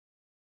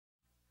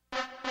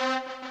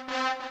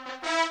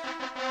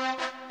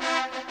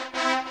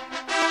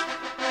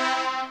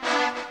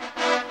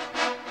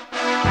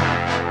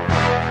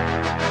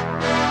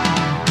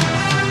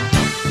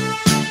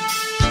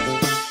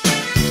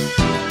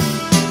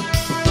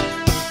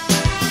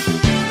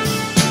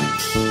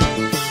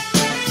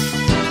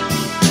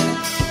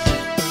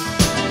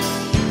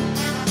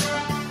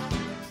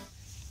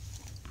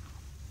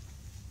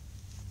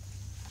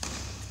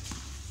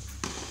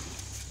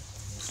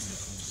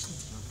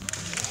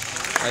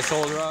Nice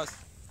hold, Ross.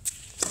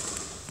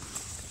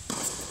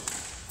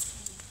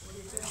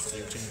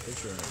 You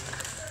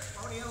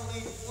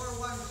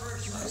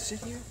want to sit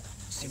here?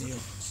 Sit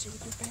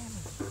with your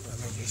family. I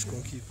love the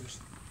scorekeepers.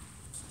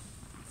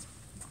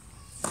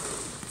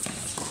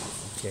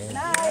 Okay.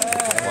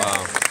 Nice.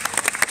 Wow.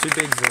 Two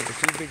big.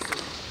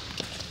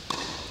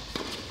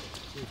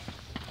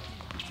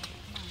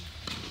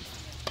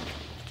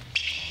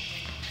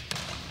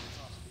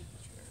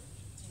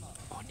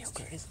 Oh, Neil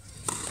Curtis.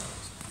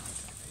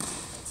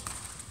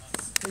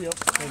 Here you go.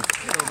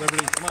 Hello,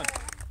 Beverly. Come on.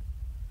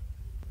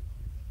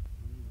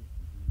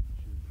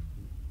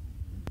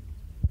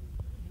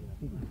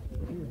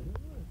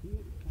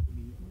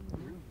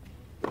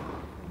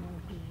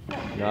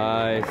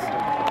 Nice.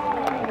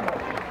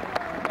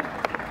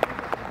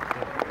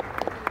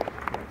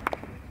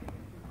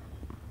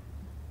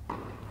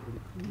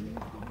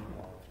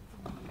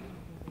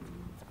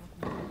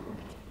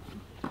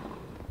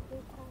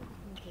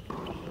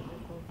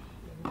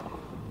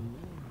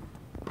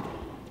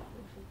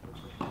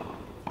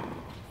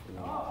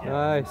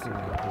 Nice.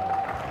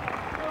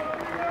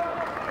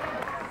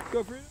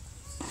 Go, Frida.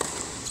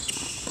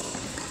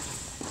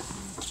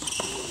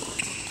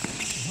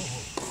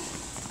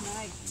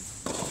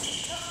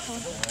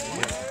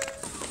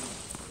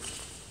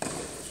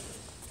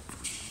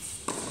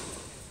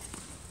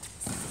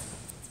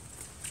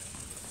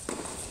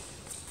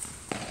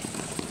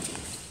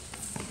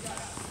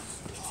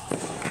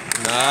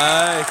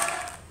 Nice.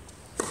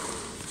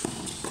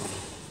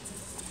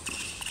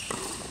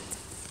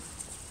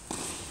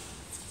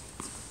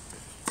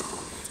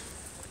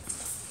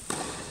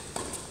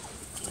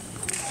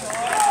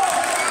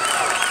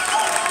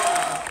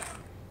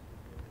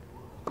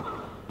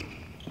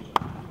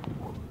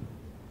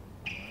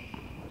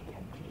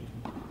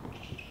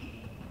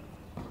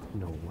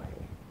 No way.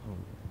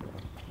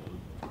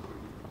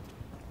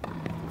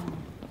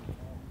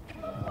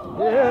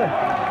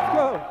 Yeah.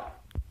 Go.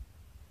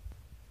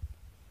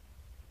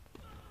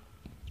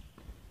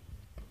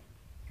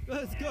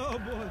 Let's go,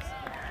 boys.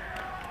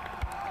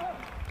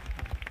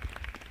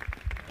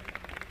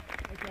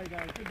 Okay,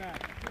 guys. Good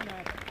match.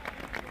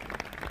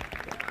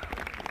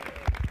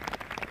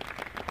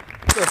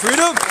 Go,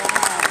 Freedom.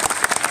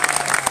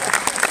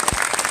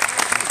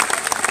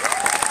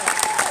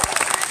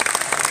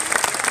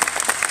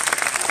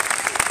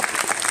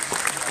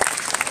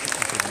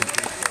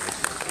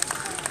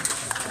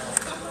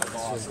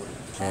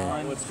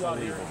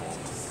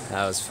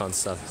 That was fun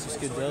stuff. It's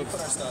good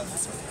dubs.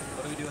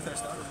 What do we do with our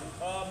stuff?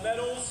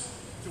 Medals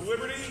to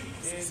Liberty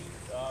and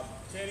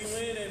Tanny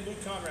Lynn and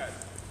Luke Conrad.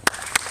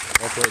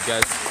 Well played,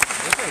 guys.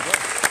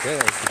 Yeah,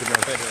 that was a good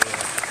match.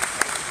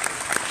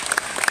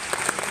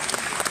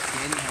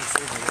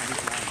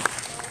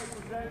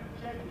 Present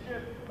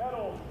championship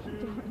medal to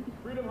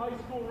Freedom High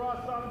School, Ross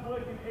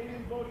Sonnenblick and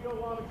Aiden Bodio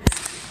Lamaku.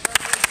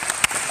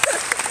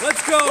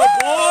 Let's go,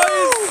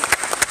 boys!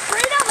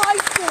 Freedom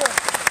High School!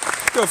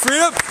 Go,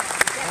 Freedom!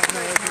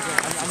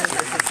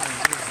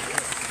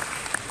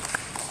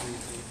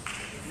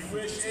 We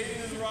wish Aiden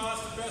and Ross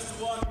the best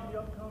of luck in the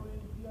upcoming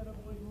AAA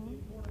state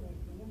tournament.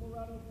 So one more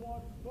round of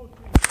applause for both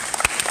teams.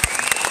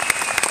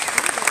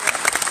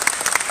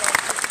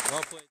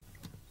 Well played.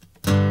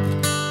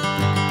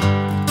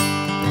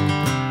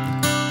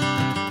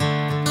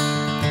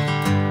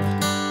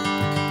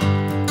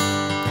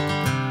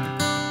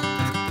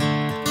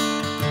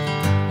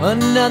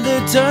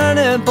 Another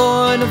turning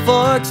point, a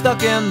fork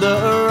stuck in the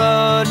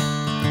road.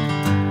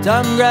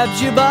 Time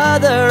grabs you by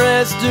the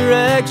wrist,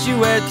 directs you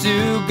where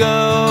to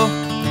go.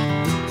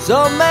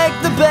 So make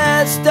the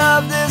best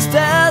of this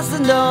test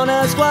and don't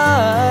ask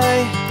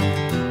why.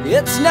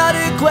 It's not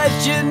a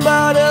question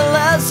but a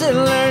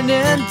lesson learned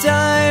in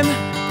time.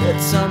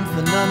 It's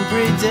something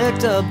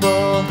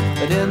unpredictable,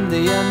 but in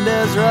the end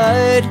is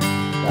right.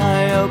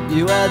 I hope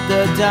you had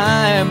the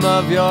time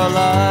of your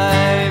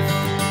life.